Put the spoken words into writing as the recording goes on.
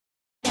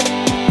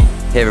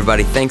Hey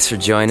everybody, thanks for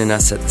joining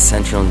us at the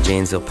Central and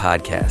Janesville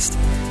podcast.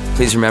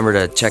 Please remember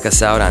to check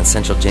us out on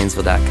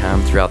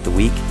centraljanesville.com throughout the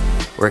week.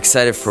 We're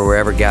excited for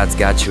wherever God's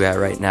got you at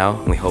right now,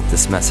 and we hope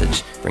this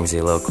message brings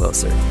you a little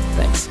closer.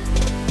 Thanks.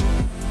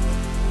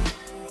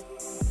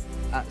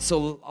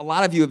 So a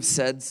lot of you have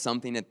said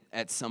something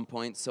at some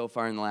point so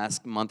far in the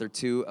last month or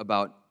two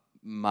about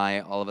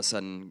my all of a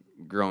sudden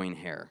growing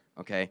hair,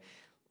 okay?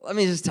 Let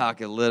me just talk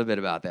a little bit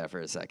about that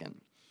for a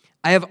second.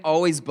 I have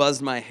always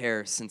buzzed my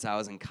hair since I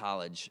was in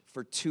college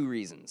for two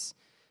reasons.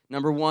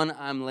 Number one,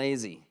 I'm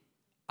lazy.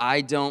 I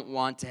don't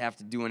want to have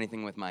to do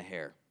anything with my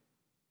hair.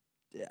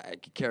 I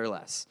could care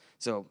less.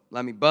 So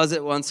let me buzz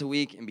it once a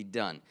week and be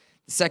done.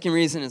 The second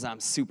reason is I'm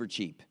super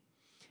cheap.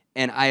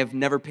 And I have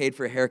never paid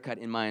for a haircut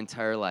in my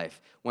entire life.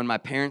 When my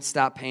parents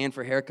stopped paying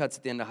for haircuts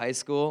at the end of high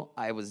school,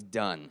 I was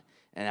done.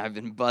 And I've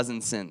been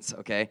buzzing since,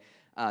 okay?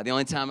 The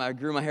only time I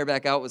grew my hair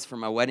back out was for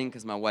my wedding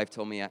because my wife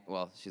told me,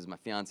 she was my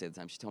fiance at the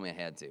time, she told me I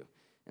had to.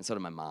 And so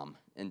did my mom.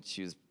 And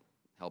she was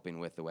helping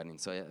with the wedding,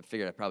 so I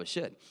figured I probably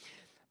should.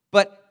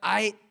 But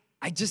I've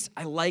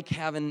always liked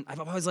having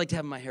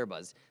my hair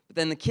buzzed. But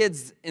then the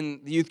kids in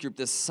the youth group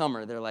this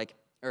summer, they're like,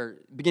 or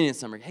beginning of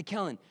summer, hey,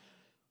 Kellen,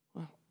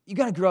 you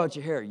got to grow out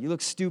your hair. You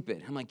look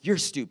stupid. I'm like, you're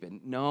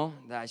stupid. No,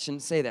 I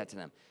shouldn't say that to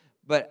them.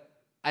 But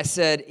I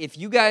said, if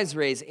you guys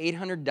raise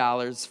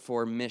 $800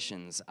 for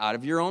missions out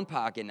of your own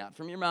pocket, not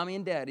from your mommy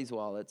and daddy's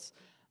wallets,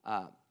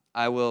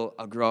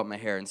 I'll grow out my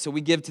hair. And so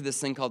we give to this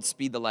thing called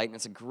Speed the Light, and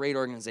it's a great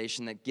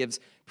organization that gets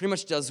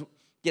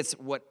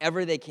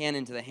whatever they can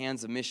into the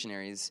hands of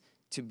missionaries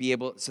to be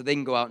able, so they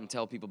can go out and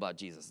tell people about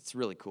Jesus. It's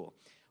really cool.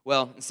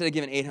 Well, instead of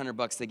giving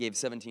 $800, they gave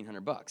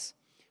 $1,700,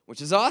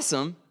 which is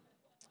awesome,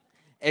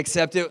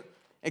 except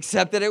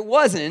that it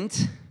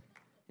wasn't,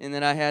 and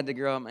that I had to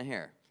grow out my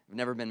hair. I've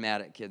never been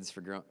mad at kids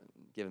for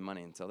giving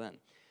money until then.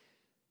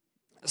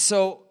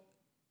 So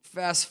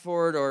fast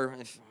forward or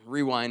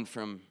rewind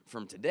from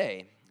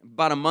today.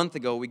 About a month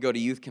ago, we go to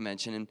youth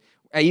convention, and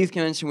at youth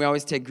convention, we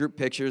always take group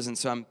pictures, and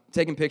so I'm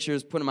taking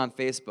pictures, putting them on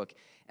Facebook,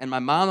 and my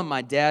mom and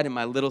my dad and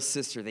my little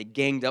sister, they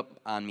ganged up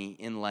on me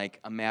in like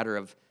a matter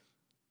of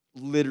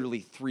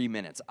literally 3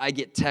 minutes. I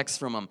get texts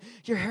from them,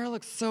 your hair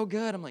looks so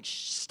good. I'm like,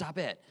 shh, stop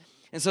it.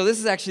 And so this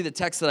is actually the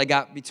text that I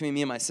got between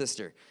me and my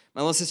sister. My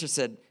little sister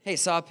said, hey,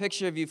 saw a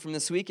picture of you from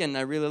this weekend, and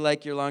I really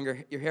like your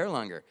hair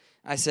longer.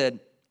 I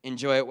said,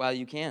 enjoy it while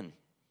you can.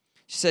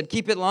 She said,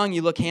 keep it long,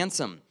 you look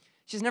handsome.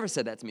 She's never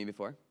said that to me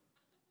before.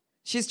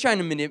 She's trying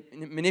to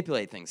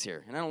manipulate things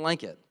here, and I don't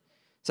like it.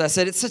 So I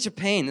said, it's such a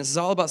pain. This is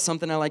all about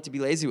something I like to be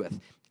lazy with.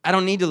 I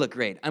don't need to look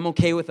great. I'm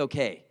okay with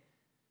okay.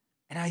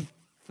 And I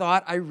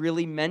thought I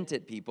really meant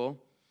it, people.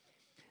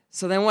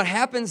 So then what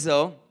happens,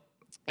 though,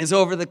 is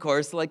over the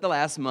course of, like, the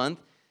last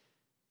month,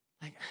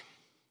 like,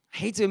 I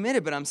hate to admit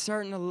it, but I'm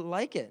starting to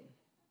like it.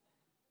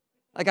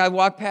 Like, I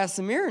walk past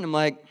the mirror, and I'm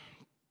like,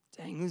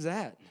 dang, who's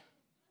that?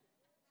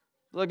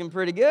 Looking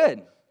pretty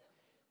good.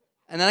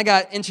 And then I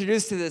got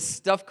introduced to this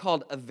stuff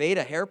called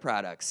Aveda hair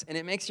products, and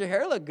it makes your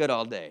hair look good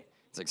all day.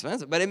 It's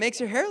expensive, but it makes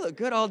your hair look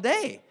good all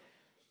day.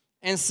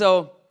 And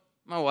so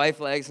my wife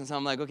likes, and so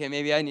I'm like, okay,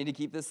 maybe I need to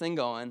keep this thing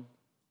going,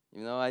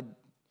 even though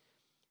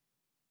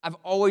I've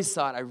always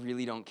thought I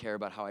really don't care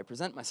about how I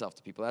present myself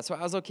to people. That's why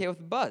I was okay with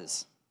the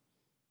buzz.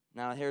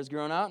 Now the hair's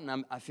grown out,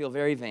 and I feel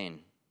very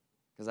vain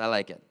because I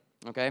like it,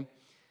 okay?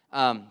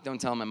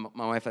 Don't tell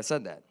my wife I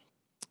said that.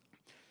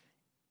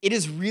 It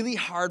is really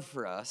hard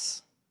for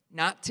us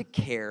not to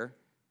care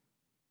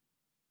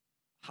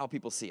how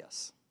people see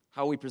us,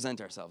 how we present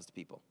ourselves to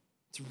people.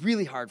 It's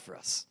really hard for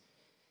us.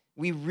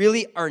 We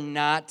really are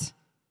not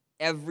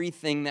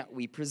everything that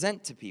we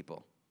present to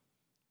people.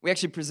 We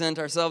actually present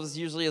ourselves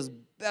usually as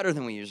better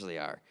than we usually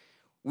are.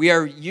 We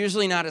are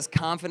usually not as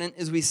confident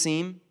as we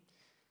seem.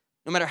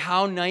 No matter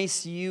how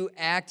nice you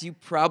act, you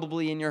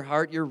probably in your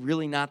heart, you're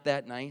really not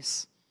that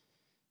nice.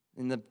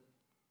 In the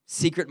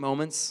secret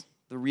moments,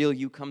 the real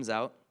you comes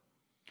out.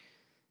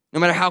 No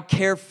matter how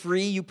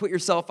carefree you put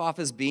yourself off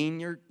as being,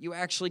 you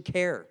actually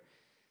care.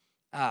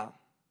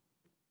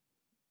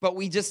 But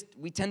we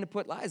tend to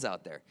put lies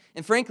out there.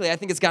 And frankly, I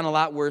think it's gotten a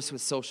lot worse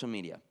with social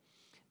media.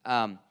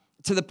 To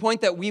the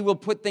point that we will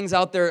put things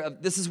out there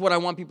of, this is what I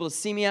want people to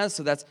see me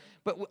as,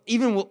 but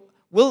even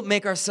we'll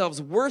make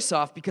ourselves worse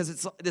off because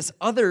it's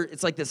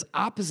like this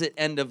opposite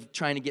end of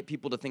trying to get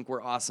people to think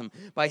we're awesome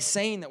by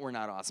saying that we're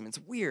not awesome. It's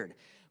weird.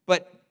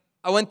 But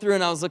I went through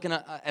and I was looking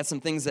at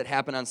some things that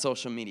happen on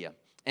social media.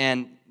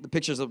 And the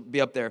pictures will be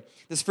up there.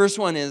 This first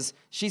one is,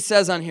 she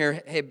says on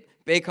here, hey,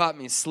 Bae caught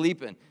me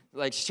sleeping.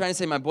 Like, she's trying to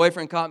say my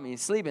boyfriend caught me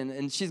sleeping,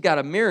 and she's got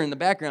a mirror in the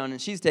background,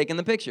 and she's taking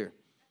the picture.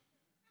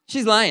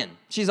 She's lying.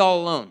 She's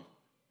all alone.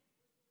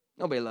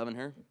 Nobody loving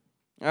her.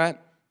 All right?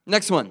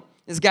 Next one.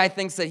 This guy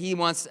thinks that he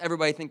wants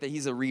everybody to think that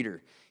he's a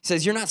reader. He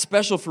says, you're not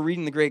special for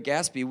reading The Great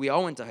Gatsby. We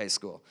all went to high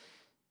school.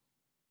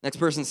 Next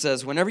person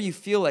says, whenever you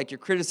feel like you're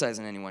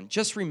criticizing anyone,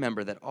 just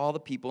remember that all the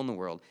people in the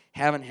world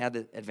haven't had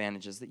the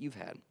advantages that you've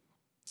had.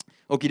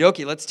 Okie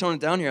dokie, let's tone it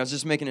down here. I was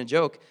just making a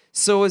joke.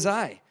 So was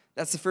I.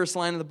 That's the first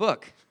line of the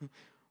book.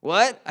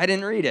 What? I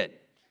didn't read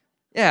it.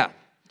 Yeah,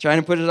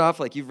 trying to put it off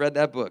like you've read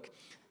that book.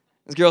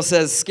 This girl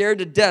says, scared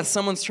to death,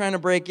 someone's trying to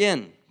break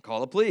in. Call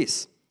the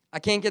police. I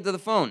can't get to the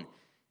phone.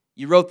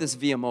 You wrote this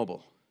via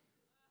mobile.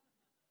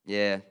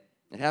 Yeah,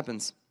 it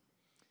happens.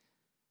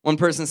 One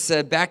person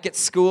said, back at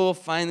school,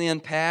 finally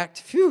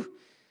unpacked. Phew.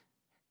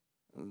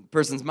 The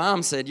person's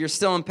mom said, you're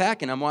still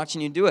unpacking. I'm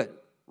watching you do it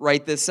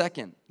right this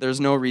second. There's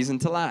no reason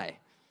to lie.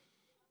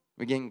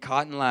 We're getting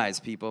caught in lies,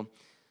 people.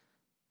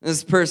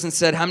 This person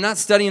said, I'm not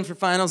studying for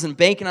finals and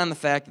banking on the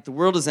fact that the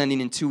world is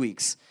ending in 2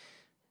 weeks.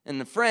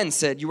 And the friend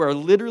said, you are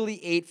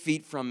literally 8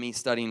 feet from me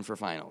studying for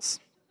finals.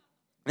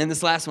 And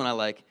this last one I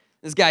like.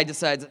 This guy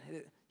decides,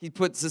 he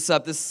puts this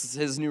up, this is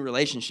his new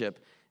relationship.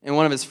 And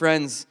one of his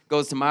friends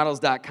goes to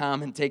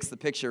models.com and takes the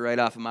picture right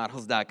off of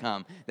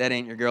models.com. That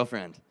ain't your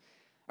girlfriend.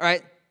 All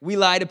right, we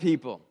lie to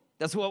people.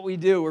 That's what we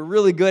do. We're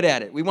really good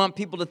at it. We want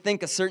people to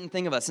think a certain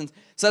thing of us. And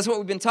so that's what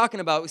we've been talking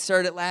about. We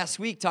started it last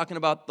week talking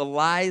about the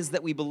lies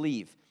that we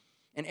believe.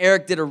 And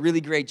Eric did a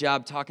really great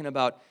job talking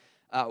about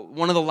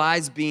one of the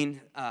lies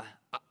being,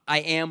 I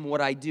am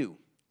what I do.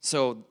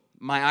 So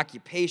my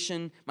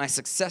occupation, my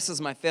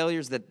successes, my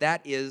failures,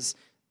 that is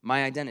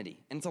my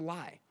identity. And it's a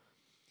lie.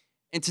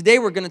 And today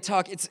we're going to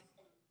talk, it's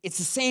the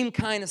same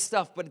kind of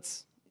stuff, but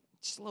it's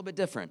just a little bit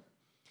different.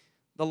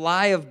 The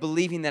lie of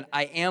believing that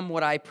I am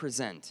what I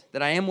present,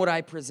 that I am what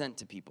I present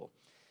to people.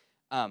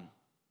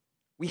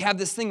 We have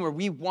this thing where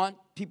we want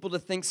people to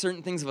think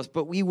certain things of us,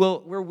 but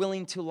we're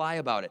willing to lie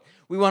about it.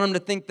 We want them to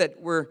think that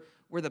we're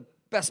the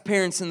best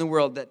parents in the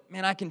world, that,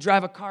 man, I can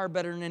drive a car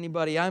better than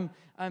anybody. I'm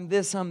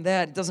this, I'm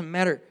that. It doesn't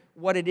matter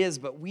what it is,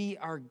 but we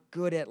are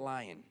good at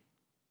lying.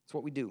 It's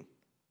what we do.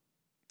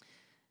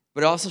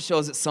 But it also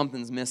shows that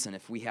something's missing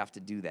if we have to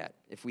do that,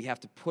 if we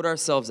have to put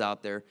ourselves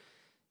out there,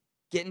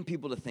 getting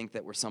people to think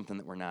that we're something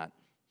that we're not.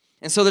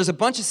 And so there's a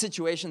bunch of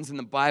situations in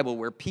the Bible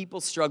where people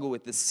struggle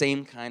with this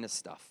same kind of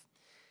stuff.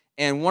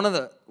 And one of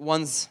the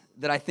ones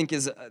that I think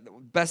is the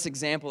best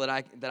example that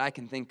I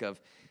can think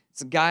of,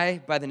 it's a guy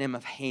by the name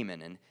of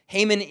Haman. And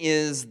Haman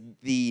is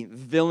the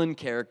villain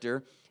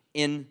character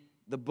in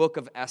the book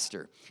of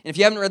Esther. And if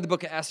you haven't read the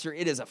book of Esther,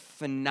 it is a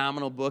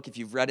phenomenal book. If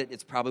you've read it,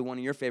 it's probably one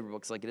of your favorite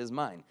books like it is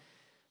mine.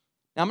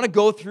 Now, I'm going to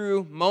go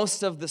through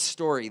most of the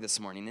story this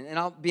morning, and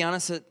I'll be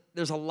honest,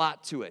 there's a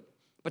lot to it.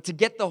 But to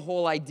get the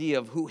whole idea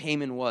of who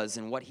Haman was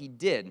and what he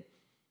did,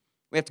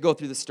 we have to go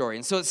through the story.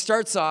 And so it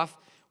starts off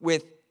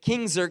with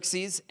King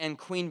Xerxes and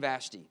Queen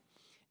Vashti.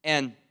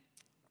 And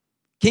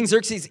King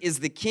Xerxes is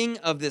the king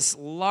of this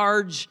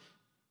large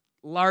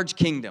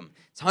kingdom.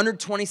 It's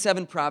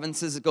 127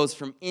 provinces. It goes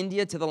from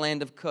India to the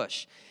land of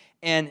Cush.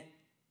 And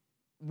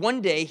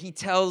one day he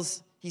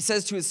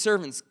says to his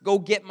servants, go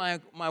get my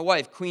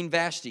wife, Queen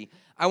Vashti.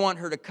 I want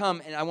her to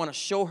come, and I want to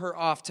show her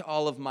off to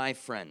all of my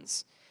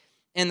friends.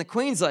 And the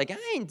queen's like,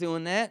 I ain't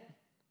doing that.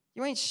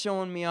 You ain't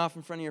showing me off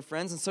in front of your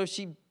friends. And so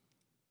she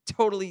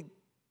totally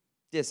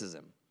disses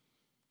him.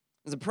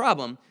 There's a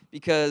problem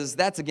because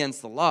that's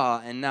against the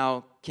law, and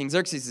now King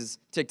Xerxes is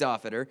ticked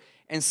off at her.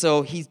 And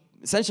so he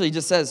essentially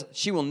just says,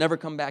 she will never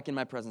come back in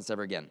my presence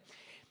ever again.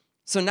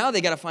 So now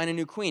they got to find a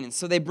new queen. And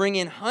so they bring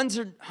in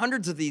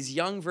hundreds of these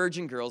young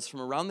virgin girls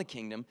from around the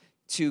kingdom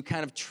to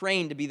kind of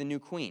train to be the new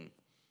queen.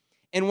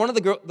 And one of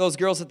those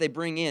girls that they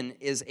bring in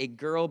is a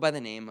girl by the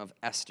name of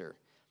Esther.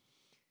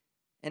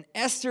 And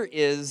Esther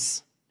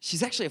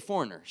she's actually a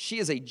foreigner. She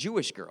is a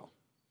Jewish girl.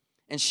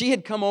 And she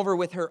had come over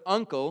with her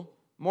uncle,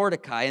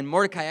 Mordecai, and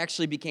Mordecai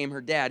actually became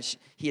her dad.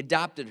 He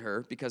adopted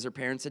her because her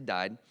parents had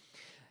died.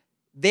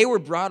 They were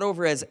brought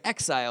over as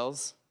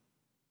exiles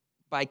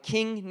by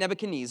King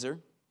Nebuchadnezzar,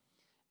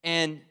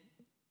 and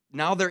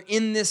now they're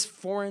in this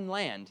foreign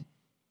land.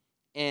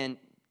 And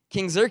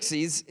King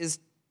Xerxes is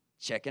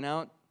checking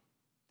out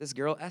this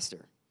girl,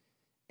 Esther.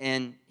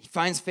 And she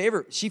finds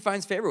favor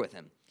with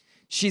him.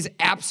 She's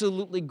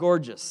absolutely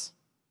gorgeous.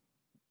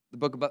 The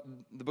book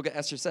of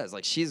Esther says,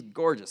 like, she's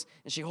gorgeous.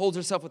 And she holds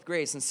herself with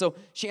grace. And so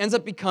she ends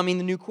up becoming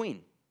the new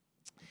queen.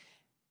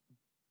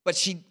 But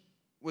she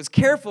was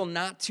careful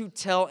not to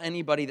tell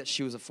anybody that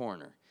she was a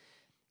foreigner.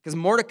 Because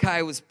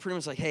Mordecai was pretty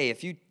much like, hey,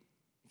 if you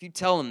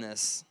tell him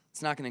this,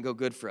 it's not going to go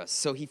good for us.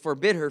 So he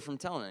forbid her from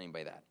telling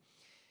anybody that.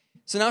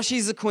 So now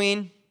she's the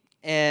queen,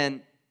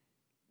 and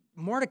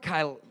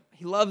Mordecai,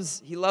 he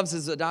loves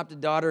his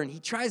adopted daughter, and he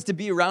tries to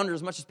be around her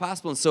as much as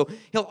possible. And so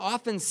he'll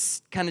often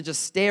kind of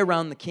just stay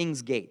around the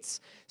king's gates,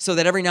 so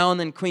that every now and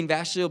then Queen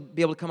Vashti will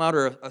be able to come out,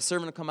 or a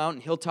servant will come out,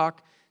 and he'll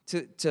talk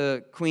to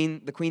the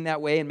queen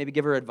that way and maybe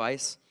give her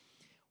advice.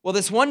 Well,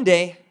 this one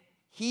day,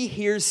 he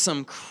hears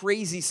some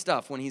crazy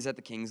stuff when he's at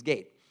the king's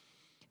gate.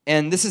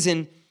 And this is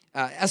in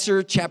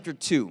Esther chapter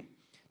 2.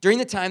 During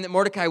the time that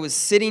Mordecai was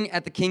sitting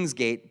at the king's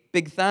gate,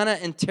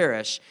 Bigthana and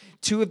Teresh,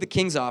 two of the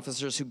king's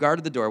officers who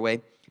guarded the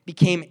doorway,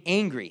 became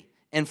angry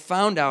and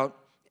found out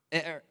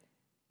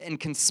and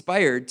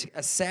conspired to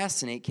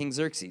assassinate King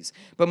Xerxes.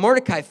 But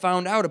Mordecai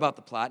found out about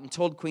the plot and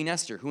told Queen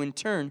Esther, who in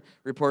turn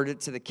reported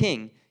it to the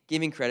king,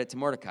 giving credit to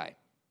Mordecai.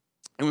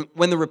 And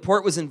when the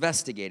report was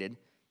investigated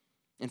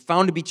and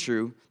found to be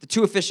true, the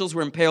two officials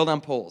were impaled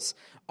on poles.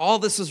 All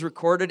this was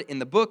recorded in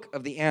the book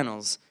of the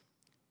annals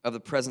of the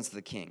presence of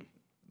the king,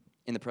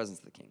 in the presence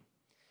of the king.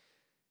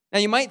 Now,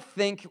 you might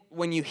think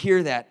when you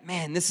hear that,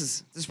 man, this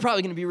is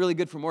probably going to be really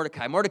good for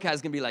Mordecai. Mordecai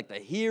is going to be like the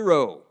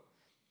hero,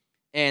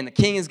 and the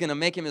king is going to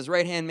make him his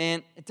right-hand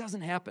man. It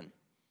doesn't happen.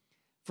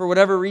 For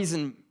whatever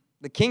reason,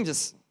 the king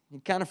he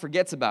kind of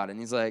forgets about it, and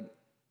he's like,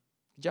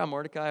 good job,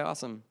 Mordecai,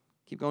 awesome.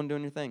 Keep going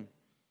doing your thing.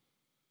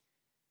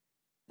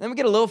 Then we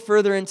get a little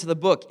further into the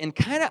book, and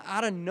kind of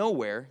out of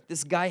nowhere,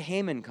 this guy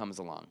Haman comes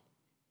along.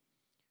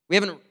 We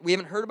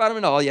haven't heard about him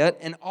at all yet,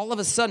 and all of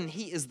a sudden,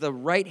 he is the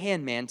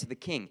right-hand man to the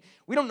king.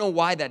 We don't know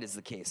why that is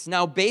the case.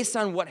 Now, based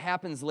on what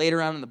happens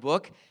later on in the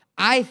book,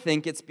 I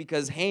think it's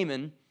because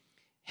Haman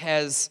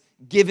has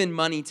given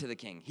money to the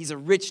king. He's a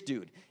rich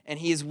dude, and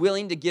he is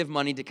willing to give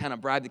money to kind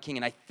of bribe the king,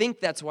 and I think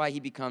that's why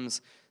he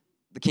becomes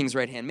the king's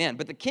right-hand man.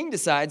 But the king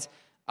decides,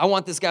 I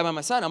want this guy by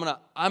my side. I'm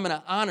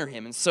gonna honor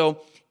him. And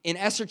so in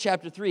Esther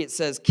chapter 3, it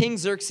says, King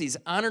Xerxes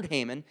honored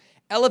Haman,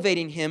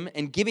 elevating him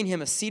and giving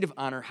him a seat of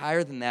honor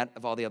higher than that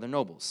of all the other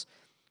nobles.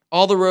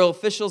 All the royal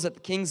officials at the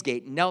king's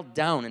gate knelt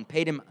down and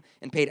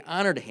paid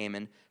honor to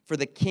Haman, for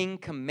the king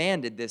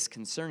commanded this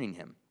concerning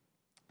him.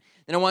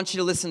 Then I want you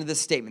to listen to this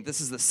statement.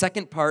 This is the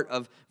second part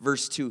of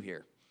verse 2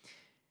 here.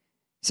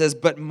 It says,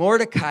 but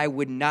Mordecai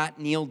would not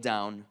kneel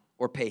down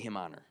or pay him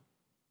honor.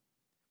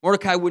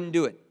 Mordecai wouldn't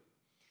do it.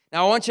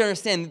 Now, I want you to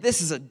understand that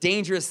this is a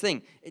dangerous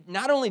thing.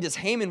 Not only does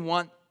Haman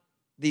want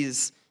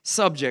these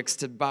subjects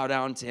to bow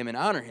down to him and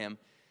honor him,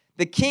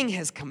 the king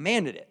has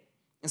commanded it.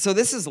 And so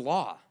this is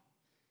law.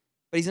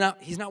 But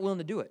he's not willing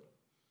to do it.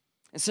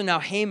 And so now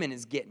Haman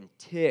is getting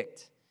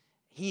ticked.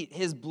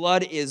 His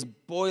blood is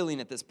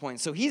boiling at this point.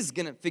 So he's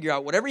going to figure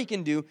out whatever he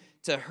can do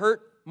to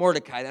hurt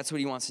Mordecai. That's what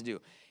he wants to do.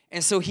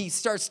 And so he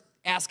starts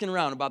asking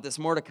around about this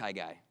Mordecai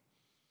guy.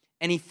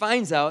 And he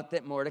finds out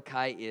that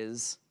Mordecai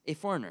is a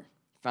foreigner.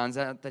 He finds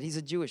out that he's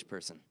a Jewish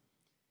person.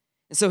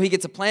 And so he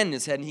gets a plan in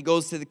his head, and he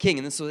goes to the king.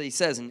 And this is what he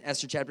says in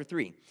Esther chapter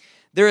 3.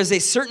 There is a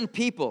certain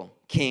people,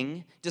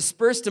 king,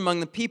 dispersed among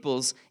the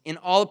peoples in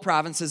all the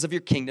provinces of your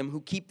kingdom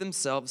who keep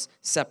themselves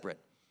separate.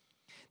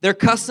 Their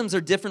customs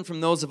are different from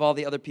those of all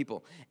the other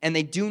people, and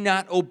they do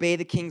not obey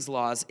the king's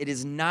laws. It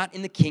is not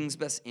in the king's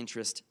best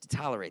interest to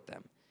tolerate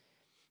them.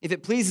 If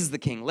it pleases the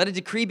king, let a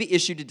decree be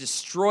issued to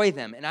destroy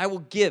them, and I will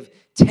give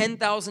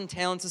 10,000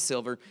 talents of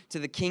silver to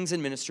the king's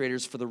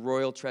administrators for the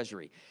royal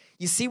treasury.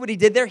 You see what he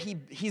did there?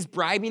 He's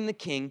bribing the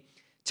king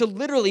to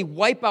literally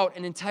wipe out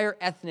an entire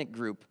ethnic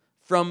group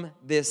from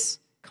this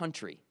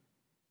country.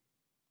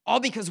 All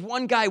because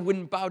one guy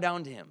wouldn't bow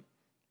down to him.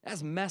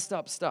 That's messed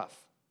up stuff.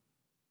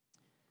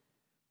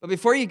 But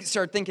before you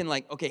start thinking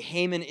like, okay,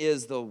 Haman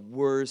is the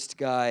worst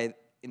guy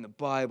in the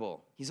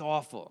Bible. He's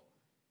awful.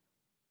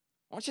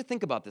 I want you to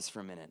think about this for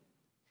a minute.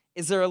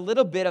 Is there a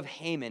little bit of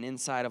Haman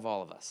inside of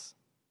all of us?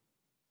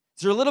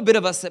 Is there a little bit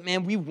of us that,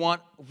 man, we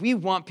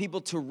want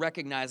people to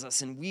recognize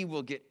us, and we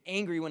will get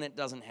angry when it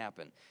doesn't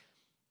happen?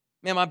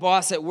 Man, my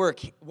boss at work,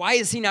 why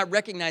is he not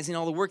recognizing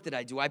all the work that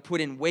I do? I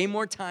put in way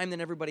more time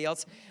than everybody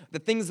else. The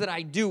things that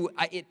I do,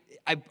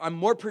 I'm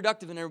more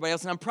productive than everybody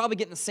else, and I'm probably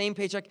getting the same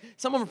paycheck.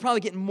 Some of them are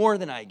probably getting more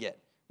than I get.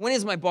 When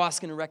is my boss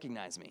going to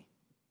recognize me?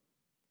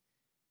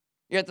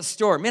 You're at the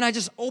store. Man, I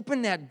just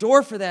opened that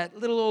door for that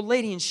little old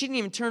lady, and she didn't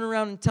even turn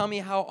around and tell me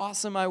how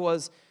awesome I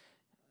was.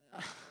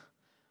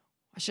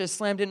 I should have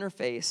slammed it in her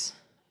face.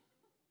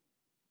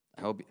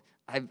 I hope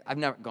I've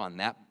never gone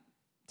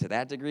to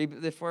that degree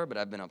before, but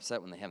I've been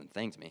upset when they haven't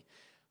thanked me.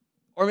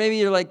 Or maybe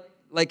you're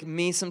like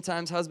me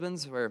sometimes,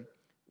 husbands, where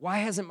why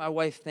hasn't my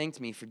wife thanked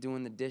me for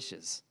doing the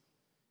dishes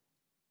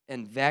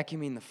and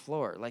vacuuming the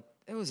floor? Like,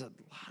 it was a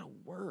lot of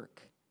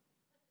work.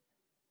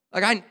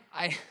 Like,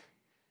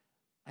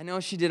 I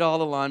know she did all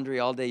the laundry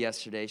all day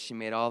yesterday. She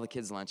made all the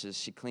kids' lunches.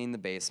 She cleaned the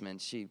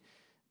basement.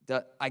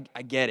 I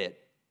get it.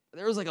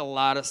 There was like a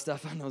lot of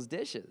stuff on those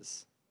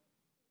dishes.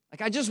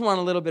 Like, I just want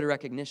a little bit of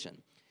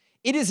recognition.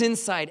 It is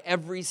inside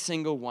every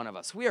single one of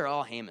us. We are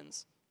all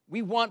Hamans.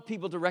 We want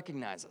people to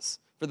recognize us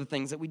for the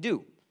things that we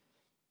do.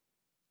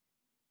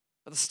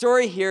 But the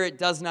story here, it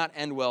does not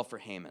end well for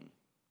Haman.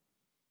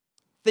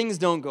 Things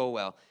don't go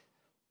well.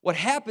 What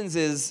happens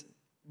is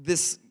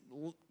this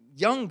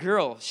young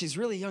girl, she's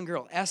really a young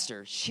girl,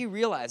 Esther, she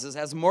realizes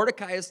as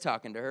Mordecai is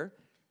talking to her,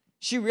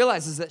 she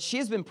realizes that she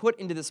has been put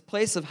into this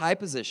place of high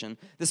position,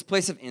 this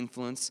place of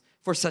influence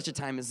for such a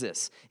time as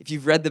this. If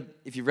you've read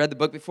the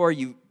book before,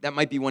 that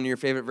might be one of your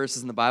favorite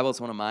verses in the Bible.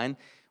 It's one of mine,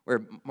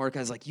 where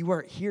Mordecai's like, you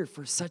are here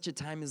for such a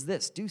time as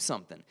this. Do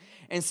something.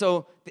 And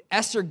so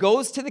Esther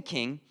goes to the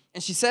king,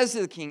 and she says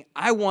to the king,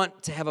 I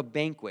want to have a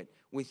banquet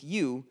with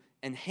you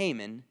and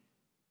Haman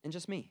and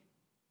just me.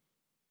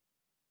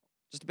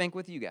 Just a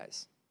banquet with you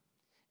guys.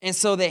 And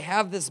so they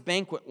have this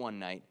banquet one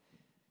night,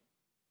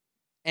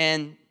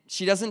 and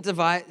she doesn't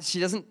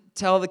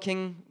tell the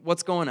king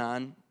what's going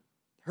on.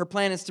 Her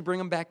plan is to bring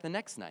him back the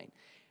next night.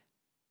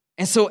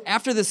 And so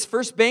after this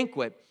first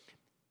banquet,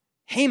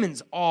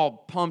 Haman's all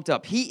pumped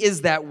up. He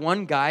is that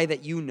one guy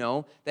that you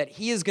know that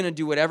he is going to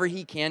do whatever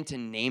he can to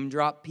name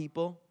drop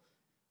people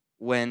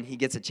when he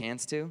gets a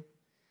chance to.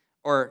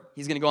 Or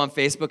he's going to go on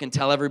Facebook and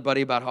tell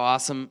everybody about how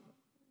awesome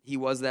he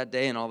was that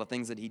day and all the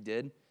things that he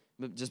did.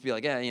 But just be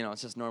like, yeah,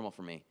 it's just normal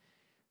for me.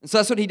 And so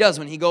that's what he does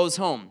when he goes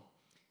home.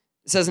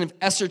 It says in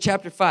Esther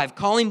chapter 5,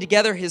 calling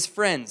together his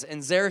friends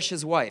and Zeresh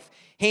his wife,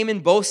 Haman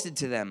boasted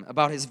to them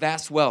about his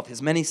vast wealth,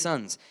 his many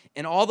sons,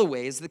 and all the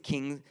ways the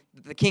king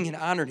had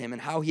honored him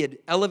and how he had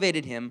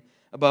elevated him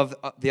above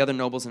the other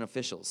nobles and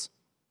officials.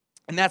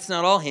 And that's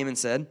not all, Haman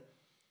said.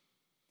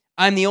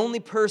 I'm the only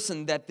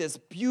person that this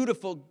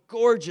beautiful,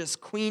 gorgeous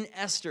Queen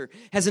Esther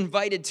has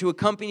invited to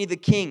accompany the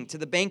king to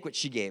the banquet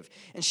she gave.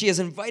 And she has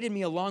invited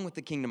me along with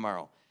the king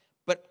tomorrow.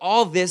 But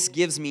all this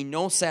gives me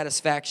no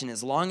satisfaction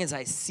as long as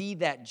I see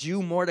that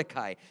Jew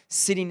Mordecai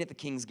sitting at the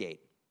king's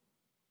gate.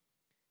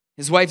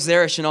 His wife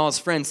Zeresh and all his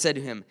friends said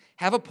to him,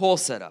 have a pole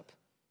set up,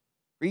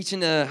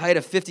 reaching a height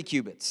of 50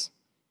 cubits,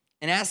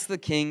 and ask the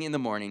king in the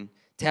morning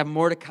to have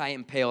Mordecai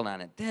impaled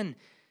on it. Then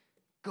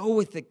go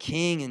with the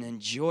king and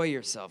enjoy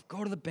yourself.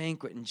 Go to the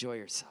banquet and enjoy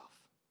yourself.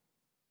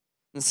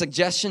 The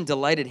suggestion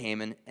delighted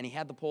Haman, and he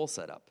had the pole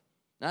set up.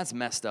 Now, that's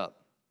messed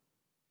up,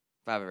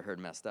 if I've ever heard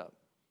messed up.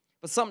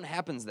 But something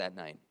happens that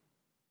night.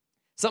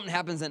 Something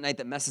happens that night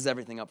that messes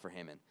everything up for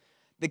Haman.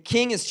 The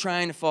king is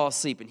trying to fall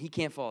asleep, and he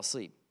can't fall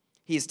asleep.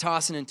 He is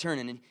tossing and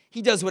turning, and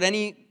he does what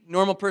any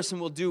normal person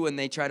will do when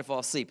they try to fall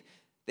asleep.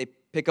 They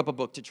pick up a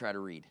book to try to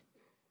read,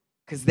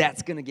 because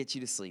that's going to get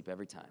you to sleep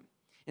every time.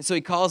 And so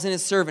he calls in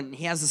his servant, and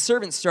he has the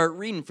servant start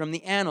reading from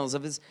the annals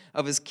of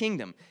his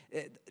kingdom,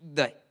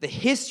 the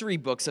history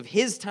books of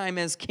his time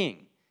as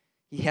king.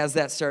 He has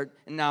that start.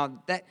 And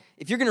now,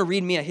 if you're going to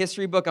read me a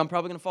history book, I'm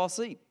probably going to fall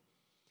asleep.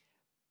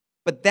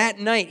 But that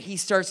night, he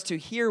starts to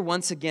hear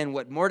once again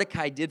what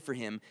Mordecai did for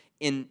him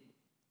in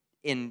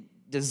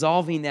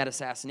dissolving that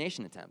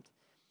assassination attempt.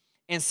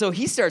 And so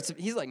he's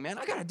like, man,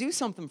 I got to do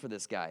something for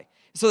this guy.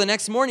 So the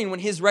next morning, when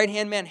his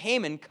right-hand man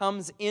Haman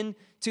comes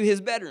into his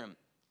bedroom,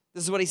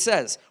 this is what he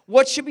says.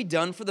 What should be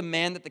done for the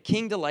man that the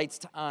king delights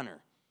to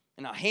honor?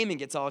 And now Haman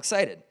gets all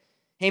excited.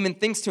 Haman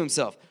thinks to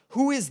himself,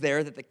 who is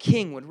there that the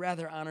king would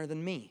rather honor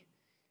than me?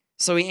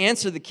 So he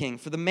answered the king,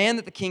 for the man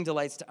that the king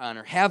delights to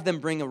honor, have them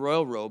bring a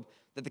royal robe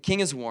that the king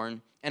has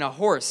worn, and a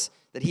horse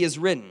that he has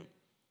ridden,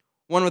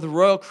 one with a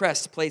royal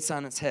crest placed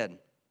on its head.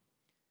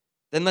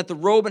 Then let the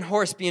robe and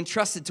horse be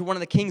entrusted to one of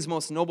the king's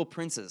most noble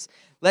princes.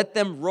 Let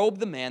them robe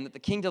the man that the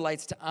king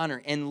delights to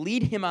honor and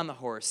lead him on the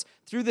horse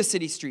through the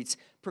city streets,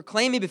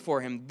 proclaiming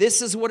before him,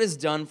 this is what is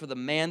done for the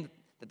man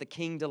that the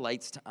king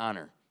delights to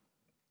honor.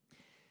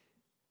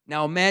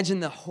 Now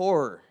imagine the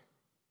horror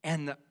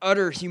and the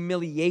utter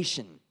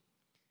humiliation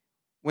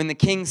when the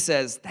king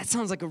says, that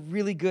sounds like a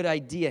really good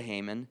idea,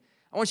 Haman.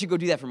 I want you to go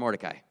do that for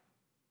Mordecai.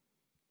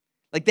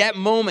 Like that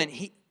moment,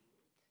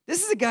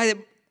 this is a guy that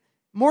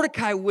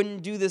Mordecai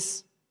wouldn't do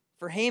this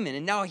for Haman.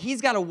 And now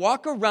he's got to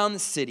walk around the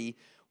city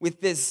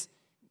with this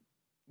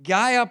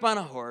guy up on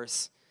a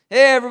horse.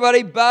 Hey,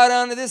 everybody, bow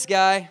down to this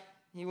guy.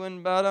 He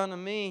wouldn't bow down to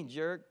me,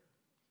 jerk.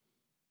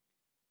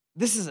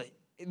 This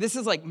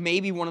is like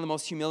maybe one of the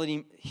most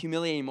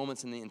humiliating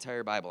moments in the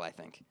entire Bible, I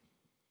think.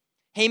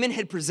 Haman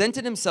had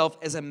presented himself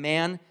as a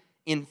man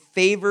in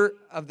favor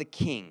of the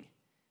king.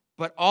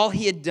 But all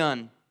he had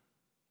done,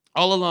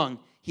 all along,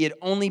 he had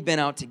only been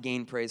out to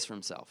gain praise for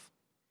himself.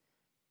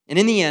 And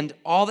in the end,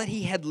 all that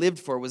he had lived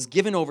for was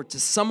given over to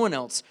someone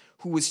else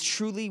who was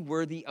truly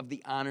worthy of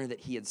the honor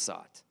that he had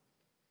sought.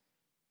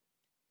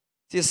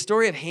 See, the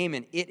story of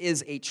Haman, it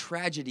is a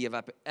tragedy of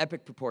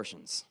epic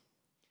proportions.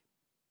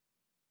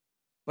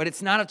 But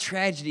it's not a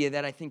tragedy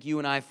that I think you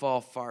and I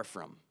fall far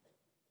from.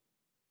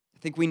 I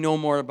think we know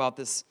more about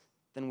this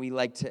than we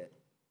like to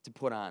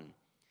put on.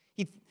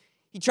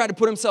 He tried to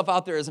put himself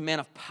out there as a man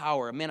of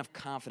power, a man of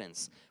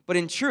confidence. But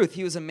in truth,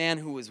 he was a man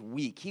who was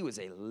weak. He was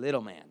a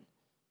little man.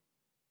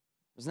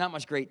 There's not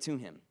much great to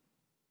him.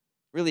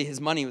 Really,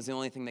 his money was the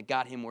only thing that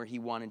got him where he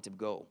wanted to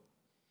go.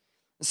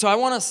 So I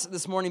want us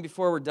this morning,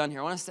 before we're done here,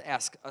 I want us to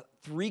ask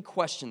 3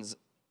 questions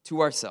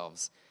to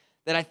ourselves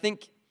that I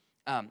think,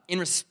 in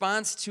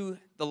response to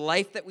the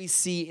life that we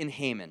see in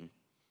Haman,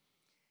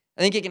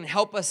 I think it can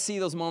help us see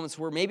those moments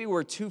where maybe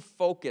we're too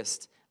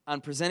focused on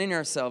presenting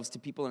ourselves to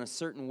people in a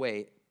certain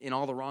way in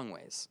all the wrong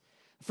ways.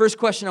 The first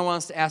question I want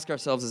us to ask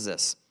ourselves is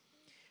this.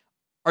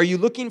 Are you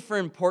looking for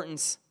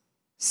importance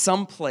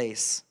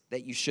someplace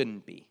that you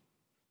shouldn't be?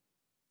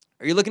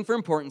 Are you looking for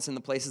importance in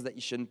the places that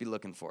you shouldn't be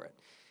looking for it?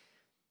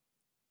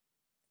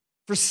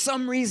 For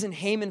some reason,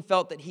 Haman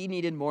felt that he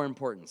needed more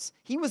importance.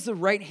 He was the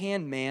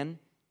right-hand man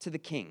to the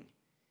king.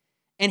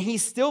 And he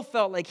still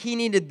felt like he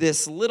needed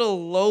this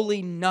little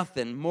lowly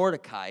nothing,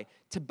 Mordecai,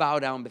 to bow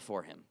down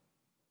before him.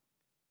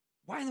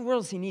 Why in the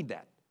world does he need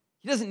that?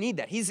 He doesn't need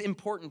that. He's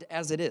important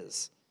as it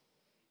is.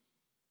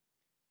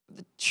 But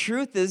the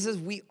truth is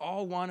we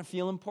all want to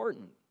feel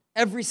important.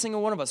 Every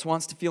single one of us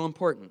wants to feel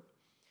important.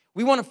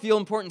 We want to feel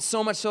important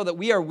so much so that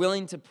we are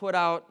willing to put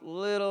out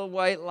little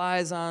white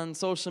lies on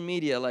social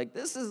media like,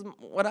 this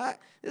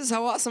is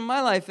how awesome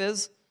my life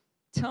is.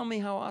 Tell me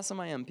how awesome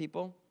I am,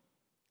 people.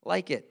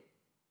 Like it.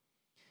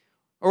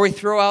 Or we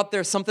throw out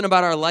there something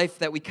about our life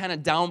that we kind of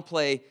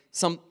downplay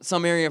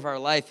some area of our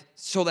life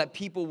so that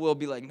people will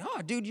be like, no,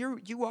 dude,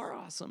 you are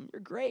awesome.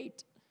 You're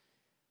great.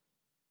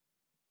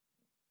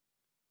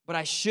 But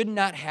I should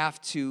not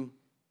have to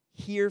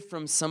hear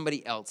from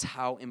somebody else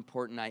how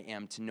important I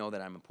am to know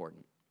that I'm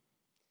important.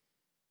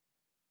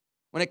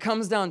 When it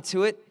comes down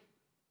to it,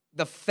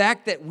 the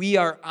fact that we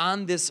are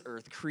on this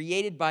earth,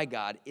 created by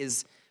God,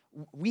 is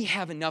we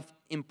have enough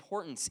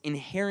importance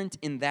inherent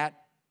in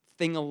that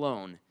thing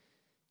alone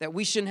that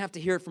we shouldn't have to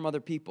hear it from other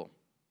people.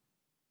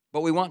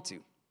 But we want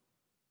to.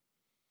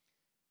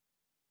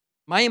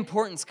 My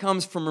importance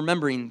comes from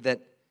remembering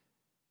that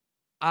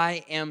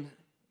I am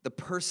the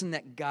person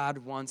that God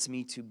wants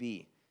me to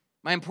be.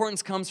 My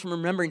importance comes from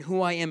remembering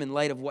who I am in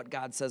light of what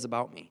God says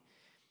about me.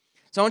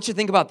 So I want you to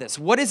think about this.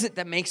 What is it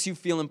that makes you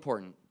feel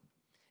important?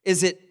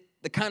 Is it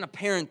the kind of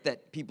parent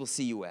that people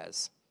see you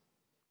as?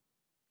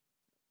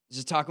 I was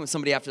just talking with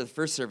somebody after the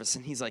first service,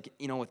 and he's like,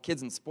 with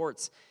kids in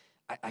sports,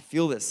 I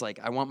feel this, like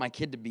I want my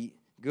kid to be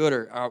good,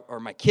 or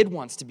my kid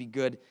wants to be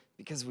good,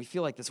 because we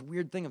feel like this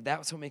weird thing of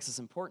that's what makes us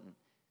important.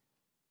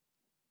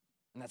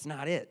 And that's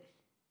not it.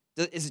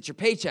 Is it your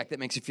paycheck that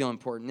makes you feel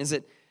important? Is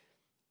it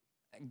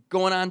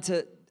going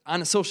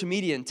on social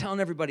media and telling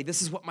everybody,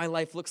 this is what my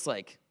life looks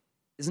like?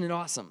 Isn't it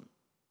awesome?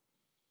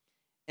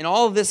 And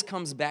all of this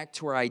comes back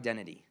to our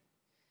identity.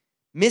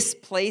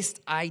 Misplaced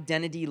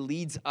identity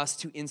leads us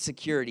to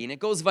insecurity, and it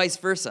goes vice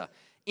versa.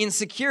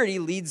 Insecurity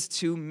leads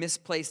to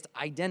misplaced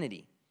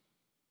identity.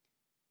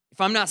 If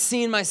I'm not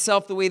seeing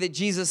myself the way that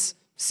Jesus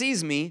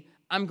sees me,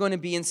 I'm going to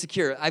be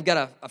insecure. I've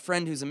got a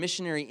friend who's a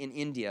missionary in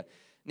India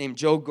named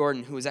Joe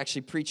Gordon, who was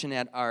actually preaching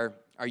at our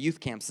youth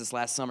camps this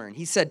last summer, and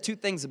he said two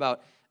things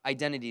about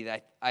identity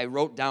that I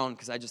wrote down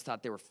because I just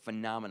thought they were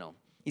phenomenal.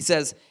 He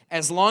says,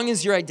 as long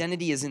as your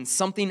identity is in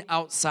something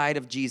outside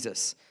of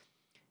Jesus,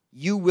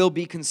 you will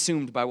be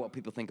consumed by what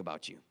people think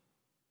about you.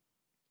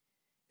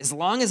 As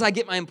long as I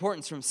get my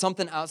importance from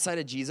something outside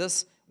of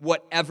Jesus,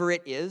 whatever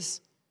it is,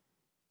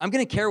 I'm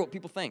going to care what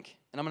people think,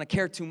 and I'm going to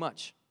care too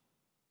much.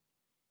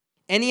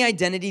 Any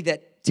identity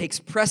that takes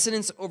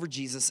precedence over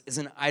Jesus is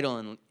an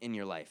idol in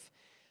your life.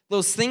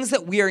 Those things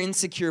that we are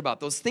insecure about,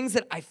 those things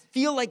that I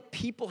feel like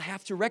people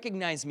have to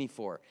recognize me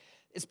for,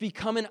 it's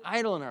become an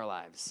idol in our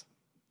lives.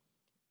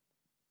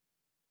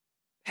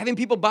 Having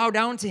people bow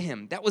down to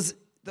him, that was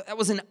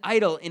an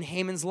idol in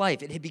Haman's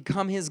life. It had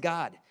become his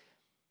god.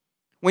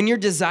 When your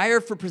desire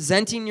for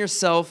presenting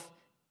yourself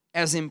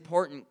as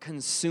important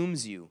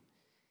consumes you,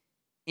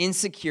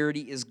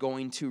 insecurity is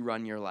going to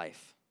run your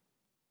life.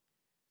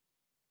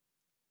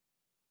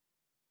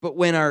 But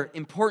when our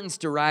importance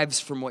derives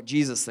from what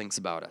Jesus thinks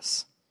about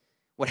us,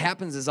 what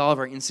happens is all of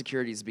our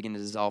insecurities begin to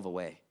dissolve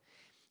away.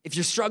 If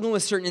you're struggling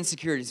with certain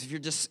insecurities,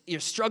 if you're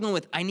struggling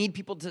with, I need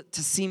people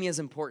to see me as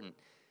important,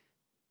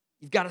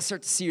 you've got to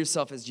start to see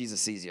yourself as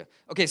Jesus sees you.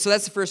 Okay, so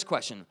that's the first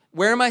question.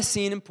 Where am I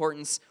seeing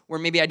importance where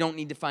maybe I don't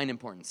need to find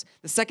importance?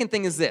 The second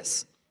thing is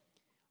this.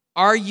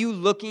 Are you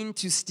looking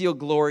to steal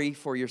glory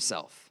for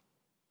yourself?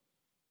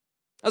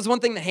 That was one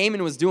thing that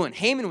Haman was doing.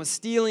 Haman was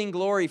stealing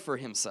glory for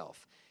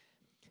himself.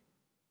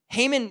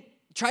 Haman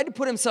tried to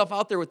put himself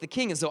out there with the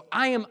king as though,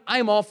 I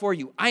am all for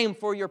you. I am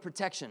for your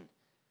protection.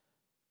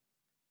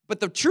 But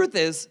the truth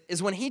is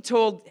when he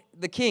told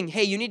the king,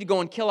 hey, you need to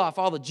go and kill off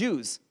all the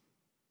Jews,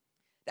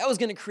 that was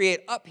going to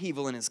create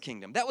upheaval in his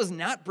kingdom. That was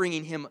not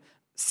bringing him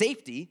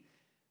safety.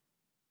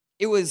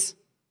 It was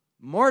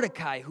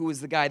Mordecai who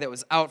was the guy that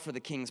was out for the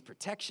king's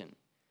protection.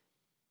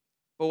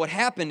 But what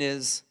happened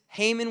is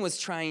Haman was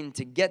trying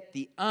to get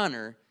the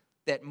honor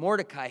that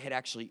Mordecai had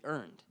actually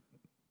earned.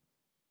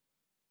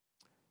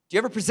 Do you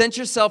ever present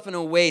yourself in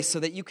a way so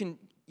that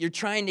you're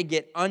trying to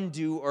get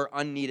undue or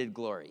unneeded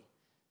glory?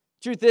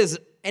 Truth is,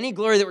 any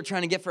glory that we're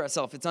trying to get for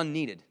ourselves, it's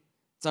unneeded.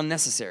 It's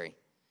unnecessary.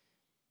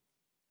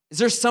 Is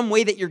there some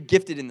way that you're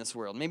gifted in this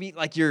world? Maybe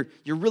like you're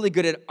really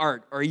good at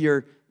art, or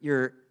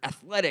you're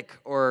athletic,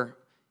 or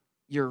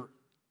you're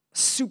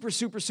super,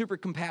 super, super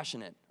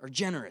compassionate or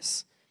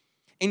generous.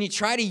 And you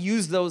try to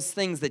use those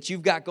things that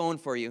you've got going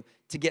for you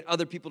to get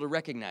other people to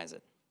recognize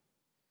it.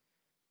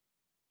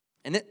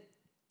 And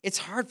it's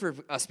hard for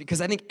us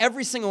because I think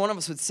every single one of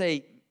us would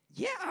say,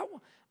 yeah,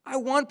 I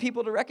want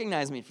people to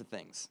recognize me for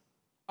things.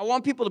 I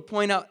want people to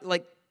point out,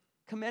 like,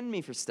 commend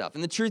me for stuff.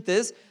 And the truth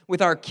is,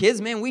 with our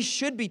kids, man, we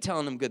should be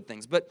telling them good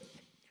things. But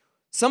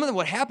some of them,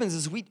 what happens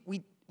is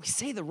we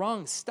say the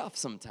wrong stuff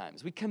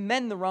sometimes. We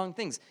commend the wrong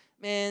things.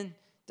 Man,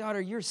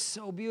 daughter, you're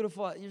so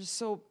beautiful.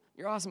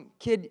 You're awesome.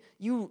 Kid,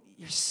 you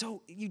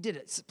did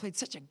it. Played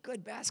such a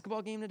good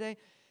basketball game today.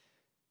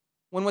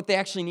 When what they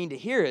actually need to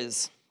hear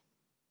is,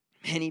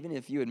 man, even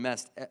if you had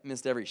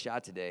missed every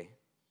shot today,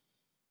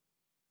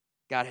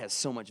 God has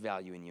so much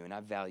value in you, and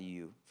I value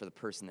you for the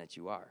person that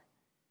you are.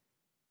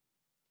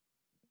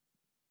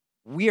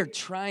 We are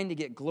trying to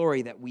get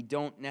glory that we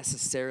don't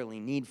necessarily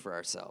need for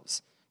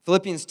ourselves.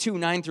 Philippians 2,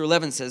 9 through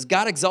 11 says,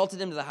 God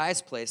exalted him to the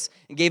highest place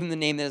and gave him the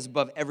name that is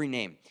above every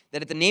name,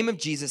 that at the name of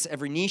Jesus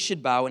every knee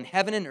should bow in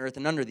heaven and earth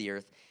and under the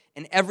earth,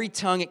 and every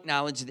tongue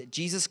acknowledge that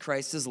Jesus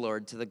Christ is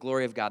Lord, to the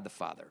glory of God the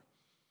Father.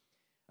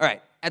 All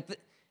right,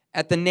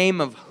 at the name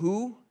of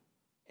who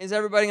is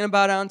everybody going to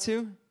bow down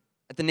to?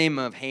 At the name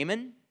of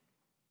Haman?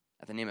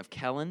 At the name of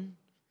Kellen?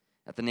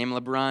 At the name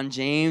of LeBron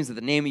James? At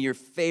the name of your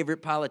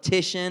favorite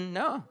politician?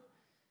 No.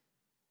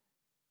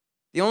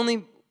 The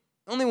only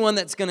one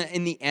that's going to,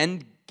 in the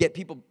end, get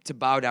people to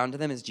bow down to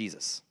them is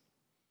Jesus.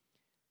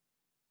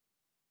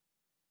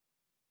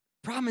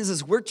 Problem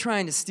is we're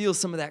trying to steal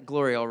some of that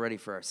glory already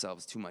for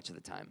ourselves too much of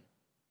the time.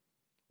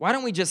 Why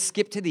don't we just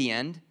skip to the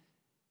end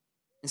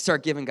and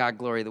start giving God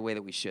glory the way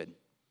that we should?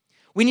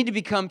 We need to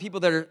become people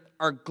that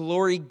are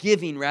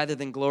glory-giving rather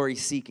than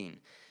glory-seeking.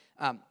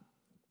 I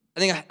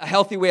think a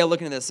healthy way of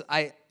looking at this,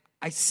 I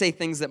say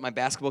things that my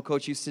basketball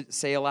coach used to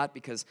say a lot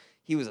because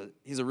he's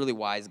a really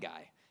wise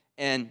guy.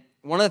 And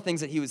one of the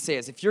things that he would say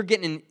is if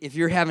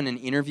you're having an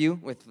interview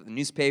with a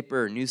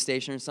newspaper or news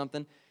station or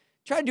something,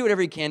 try to do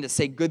whatever you can to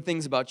say good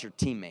things about your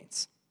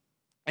teammates.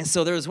 And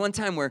so there was one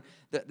time where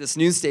this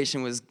news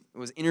station was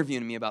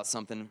interviewing me about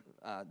something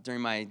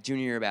during my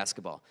junior year of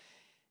basketball.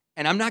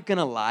 And I'm not going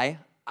to lie,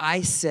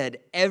 I said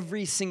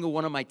every single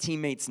one of my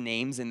teammates'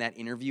 names in that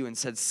interview and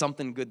said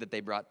something good that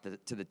they brought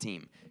to the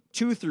team.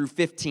 2 through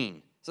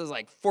 15. So it was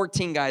like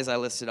 14 guys I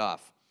listed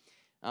off.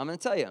 I'm going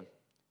to tell you,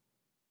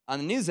 on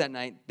the news that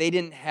night, they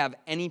didn't have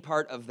any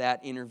part of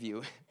that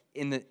interview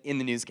in the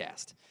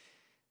newscast.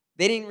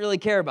 They didn't really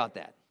care about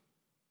that.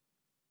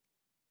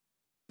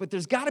 But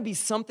there's got to be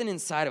something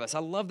inside of us. I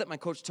love that my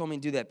coach told me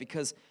to do that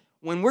because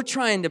when we're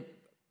trying to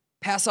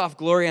pass off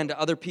glory onto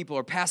other people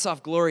or pass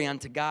off glory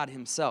onto God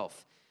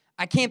himself,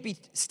 I can't be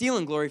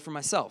stealing glory for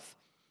myself.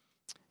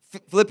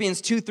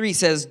 Philippians 2:3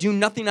 says, "Do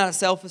nothing out of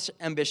selfish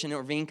ambition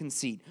or vain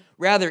conceit.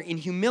 Rather, in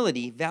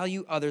humility,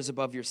 value others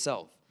above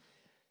yourself."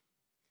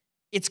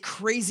 It's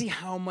crazy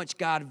how much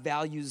God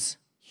values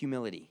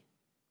humility.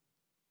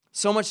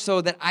 So much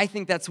so that I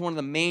think that's one of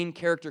the main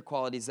character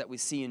qualities that we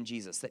see in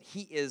Jesus, that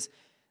he is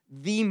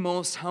the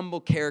most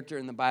humble character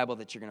in the Bible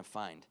that you're going to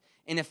find.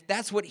 And if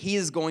that's what he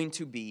is going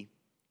to be,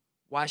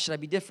 why should I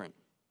be different?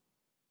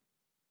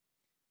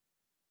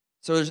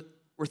 So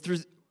we're through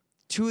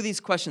 2 of these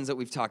questions that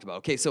we've talked about.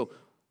 Okay, so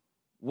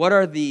what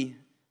are the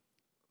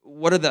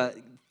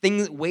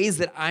ways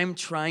that I'm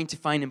trying to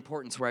find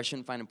importance where I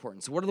shouldn't find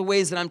importance? What are the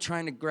ways that I'm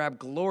trying to grab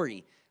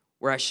glory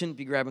where I shouldn't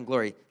be grabbing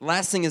glory? The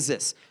last thing is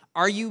this.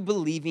 Are you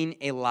believing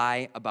a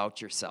lie about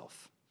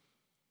yourself?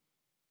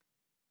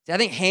 See, I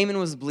think Haman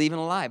was believing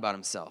a lie about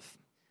himself.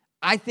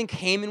 I think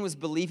Haman was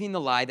believing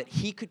the lie that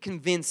he could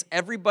convince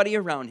everybody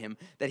around him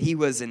that he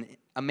was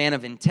a man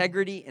of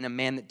integrity and a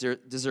man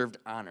that deserved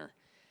honor.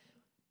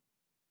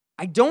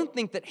 I don't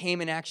think that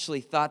Haman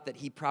actually thought that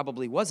he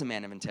probably was a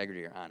man of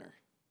integrity or honor.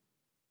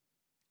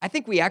 I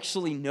think we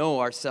actually know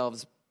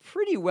ourselves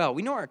pretty well.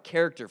 We know our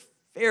character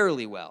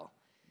fairly well.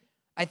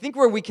 I think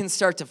where we can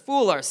start to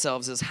fool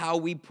ourselves is how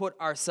we put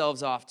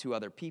ourselves off to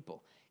other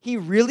people. He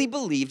really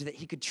believed that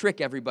he could trick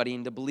everybody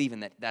into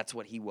believing that that's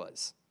what he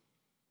was.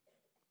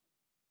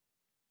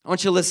 I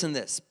want you to listen to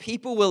this.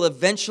 People will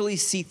eventually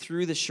see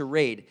through the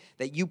charade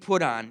that you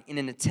put on in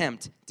an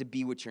attempt to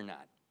be what you're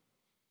not.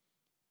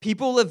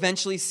 People will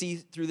eventually see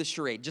through the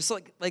charade, just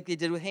like they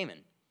did with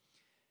Haman.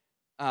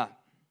 I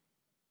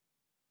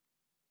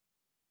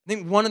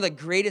think one of the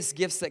greatest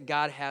gifts that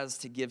God has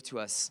to give to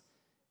us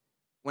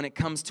when it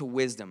comes to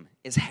wisdom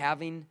is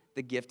having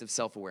the gift of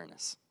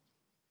self-awareness.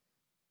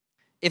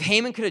 If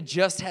Haman could have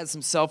just had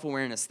some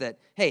self-awareness that,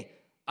 hey,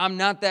 I'm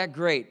not that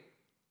great,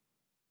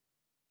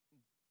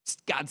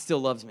 God still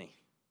loves me.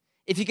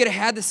 If he could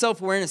have had the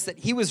self-awareness that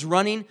he was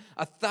running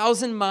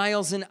 1,000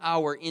 miles an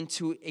hour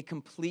into a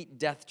complete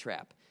death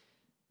trap,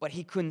 but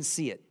he couldn't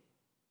see it.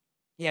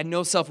 He had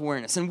no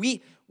self-awareness. And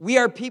we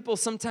are people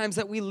sometimes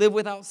that we live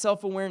without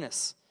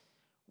self-awareness.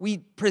 We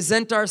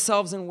present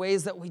ourselves in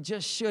ways that we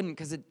just shouldn't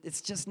because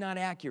it's just not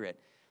accurate.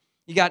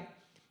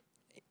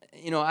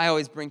 I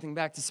always bring things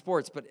back to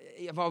sports, but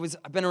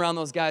I've been around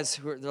those guys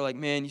they're like,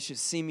 man, you should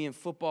see me in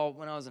football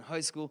when I was in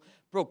high school.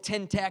 Broke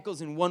 10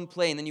 tackles in one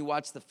play, and then you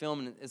watch the film,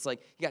 and it's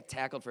like he got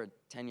tackled for a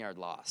 10-yard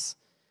loss,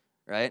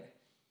 right?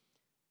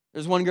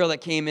 There's one girl that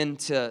came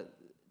into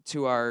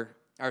our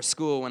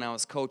school when I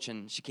was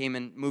coaching. She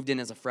moved in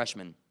as a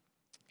freshman,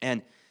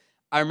 and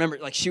I remember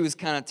she was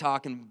kind of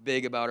talking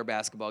big about her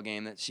basketball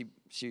game, that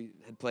she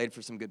had played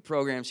for some good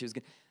programs. She was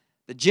good.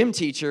 The gym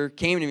teacher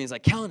came to me and was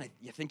like, Kellen,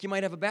 you think you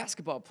might have a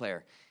basketball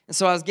player? And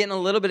so I was getting a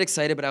little bit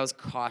excited, but I was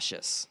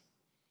cautious.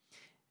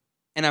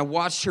 And I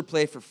watched her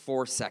play for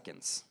 4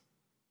 seconds.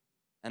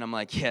 And I'm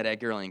like, yeah, that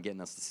girl ain't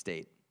getting us to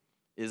state.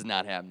 It is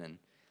not happening.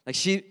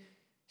 She's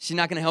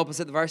not going to help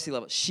us at the varsity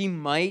level. She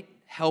might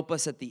help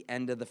us at the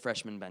end of the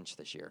freshman bench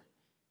this year,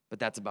 but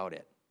that's about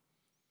it.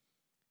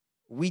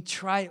 We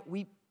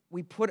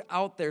put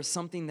out there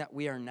something that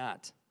we are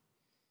not.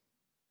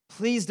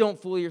 Please don't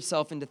fool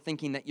yourself into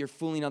thinking that you're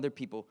fooling other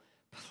people.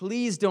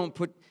 Please don't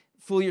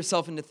fool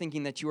yourself into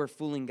thinking that you are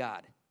fooling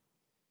God.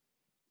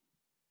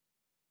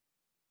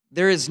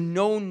 There is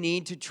no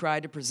need to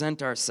try to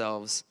present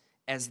ourselves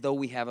as though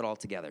we have it all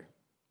together,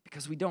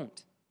 because we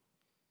don't.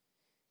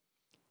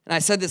 And I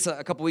said this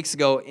a couple weeks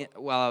ago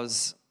while I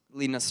was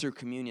leading us through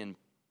communion.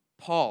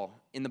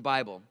 Paul, in the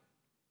Bible,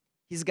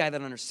 he's a guy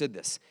that understood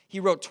this. He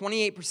wrote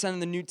 28% of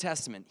the New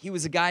Testament. He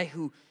was a guy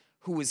who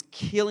was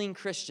killing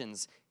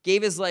Christians,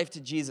 gave his life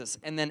to Jesus,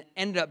 and then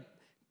ended up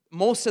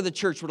most of the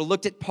church would have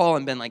looked at Paul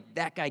and been like,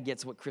 that guy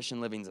gets what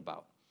Christian living's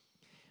about.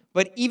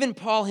 But even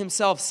Paul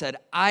himself said,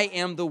 I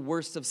am the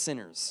worst of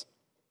sinners.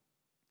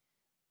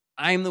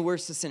 I am the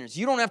worst of sinners.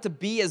 You don't have to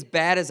be as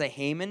bad as a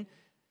Haman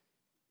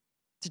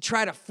to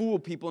try to fool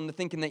people into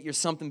thinking that you're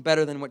something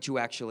better than what you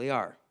actually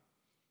are.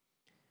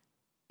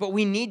 But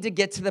we need to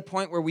get to the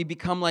point where we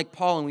become like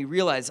Paul and we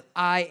realize,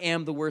 I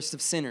am the worst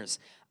of sinners.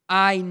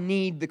 I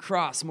need the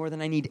cross more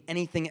than I need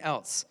anything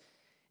else.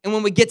 And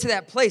when we get to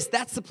that place,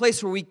 that's the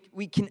place where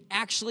we can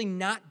actually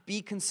not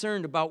be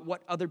concerned about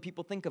what other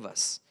people think of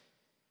us.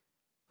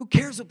 Who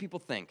cares what people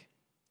think?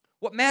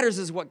 What matters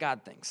is what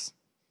God thinks.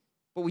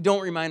 But we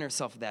don't remind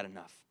ourselves of that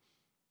enough.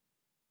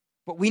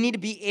 But we need to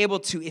be able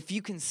to, if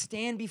you can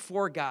stand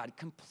before God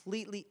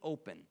completely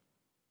open,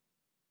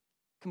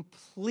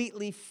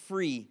 completely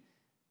free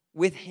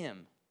with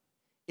Him,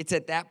 it's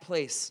at that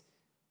place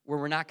where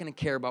we're not going to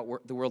care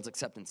about the world's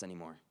acceptance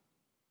anymore.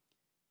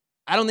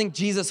 I don't think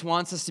Jesus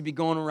wants us to be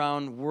going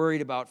around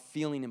worried about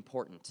feeling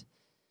important.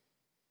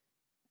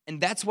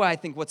 And that's why I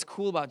think what's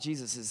cool about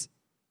Jesus is,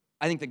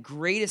 I think the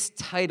greatest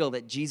title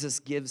that Jesus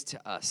gives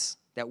to us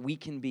that we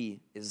can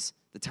be is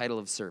the title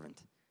of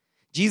servant.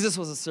 Jesus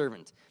was a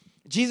servant.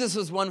 Jesus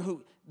was one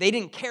who, they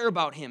didn't care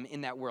about him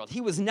in that world.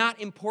 He was not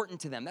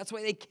important to them. That's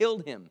why they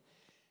killed him.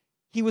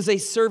 He was a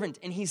servant,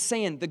 and he's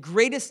saying the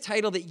greatest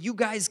title that you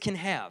guys can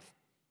have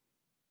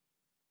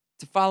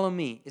to follow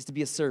me is to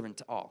be a servant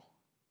to all,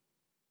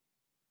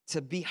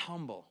 to be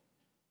humble.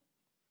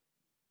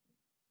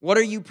 What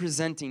are you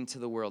presenting to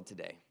the world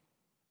today?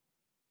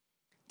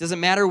 Does it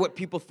matter what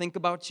people think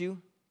about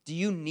you? Do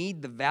you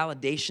need the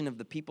validation of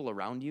the people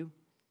around you?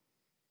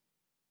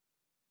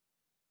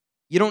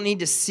 You don't need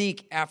to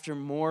seek after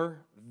more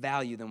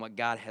value than what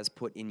God has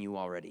put in you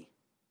already.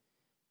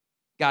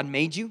 God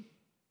made you.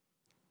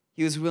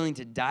 He was willing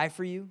to die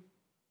for you.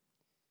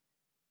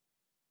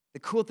 The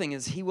cool thing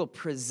is He will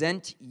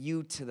present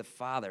you to the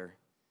Father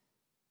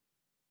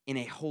in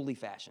a holy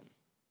fashion.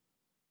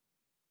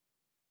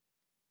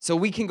 So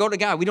we can go to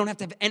God. We don't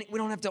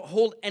have to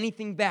hold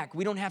anything back.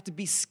 We don't have to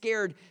be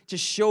scared to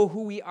show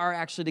who we are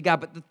actually to God.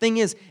 But the thing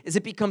is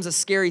it becomes a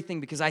scary thing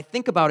because I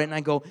think about it and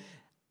I go,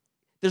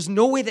 there's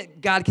no way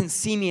that God can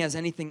see me as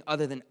anything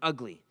other than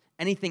ugly,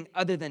 anything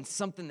other than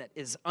something that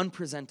is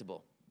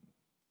unpresentable.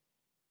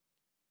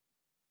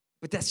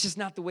 But that's just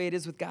not the way it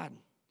is with God.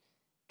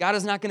 God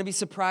is not going to be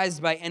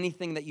surprised by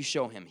anything that you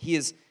show Him.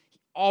 He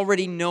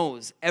already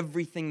knows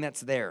everything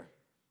that's there.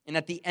 And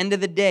at the end of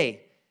the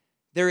day,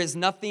 there is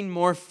nothing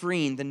more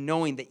freeing than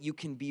knowing that you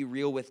can be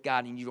real with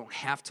God and you don't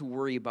have to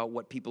worry about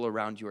what people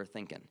around you are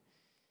thinking.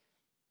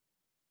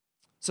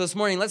 So this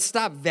morning, let's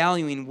stop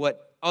valuing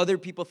what other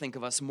people think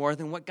of us more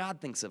than what God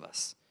thinks of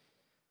us.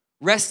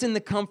 Rest in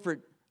the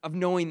comfort of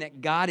knowing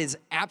that God is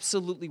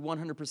absolutely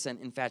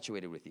 100%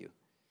 infatuated with you.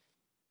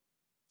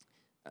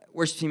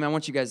 Worship team, I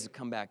want you guys to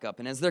come back up.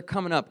 And as they're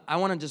coming up, I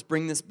want to just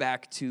bring this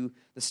back to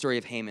the story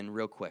of Haman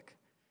real quick.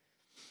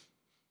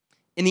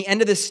 In the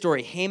end of this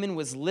story, Haman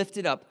was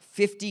lifted up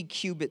 50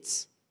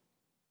 cubits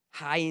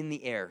high in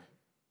the air.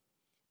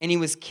 And he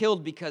was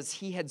killed because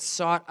he had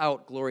sought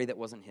out glory that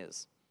wasn't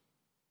his.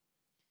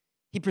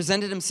 He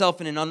presented himself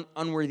in an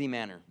unworthy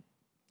manner.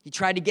 He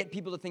tried to get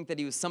people to think that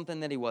he was something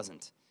that he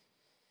wasn't.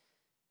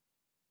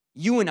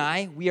 You and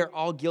I, we are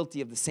all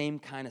guilty of the same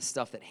kind of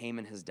stuff that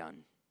Haman has done.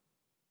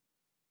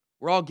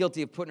 We're all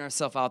guilty of putting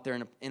ourselves out there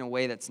in a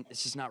way it's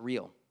just not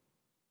real.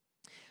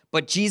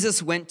 But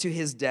Jesus went to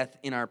his death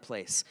in our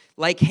place.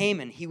 Like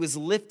Haman, he was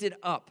lifted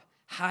up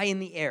high in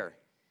the air.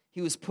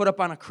 He was put up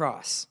on a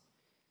cross.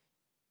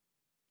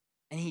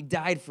 And he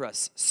died for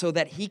us so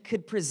that he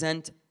could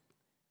present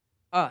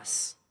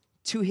us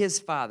to his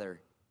Father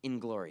in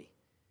glory.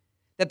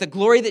 That the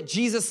glory that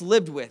Jesus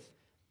lived with,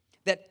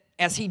 that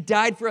as he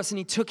died for us and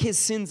he took his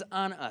sins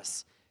on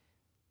us,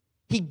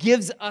 he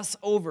gives us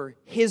over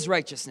his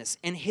righteousness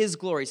and his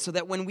glory so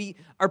that when we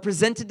are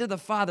presented to the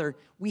Father,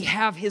 we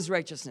have his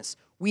righteousness.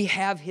 We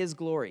have his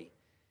glory.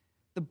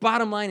 The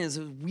bottom line is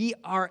we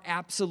are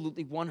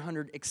absolutely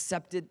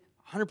 100%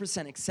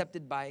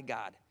 accepted by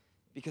God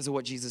because of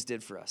what Jesus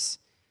did for us.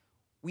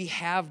 We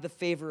have the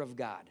favor of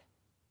God.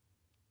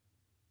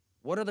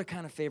 What other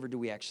kind of favor do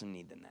we actually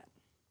need than that?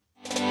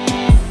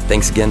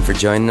 Thanks again for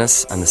joining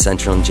us on the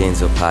Central and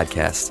Janesville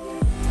podcast.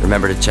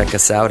 Remember to check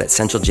us out at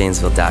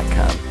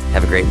centraljanesville.com.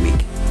 Have a great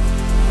week.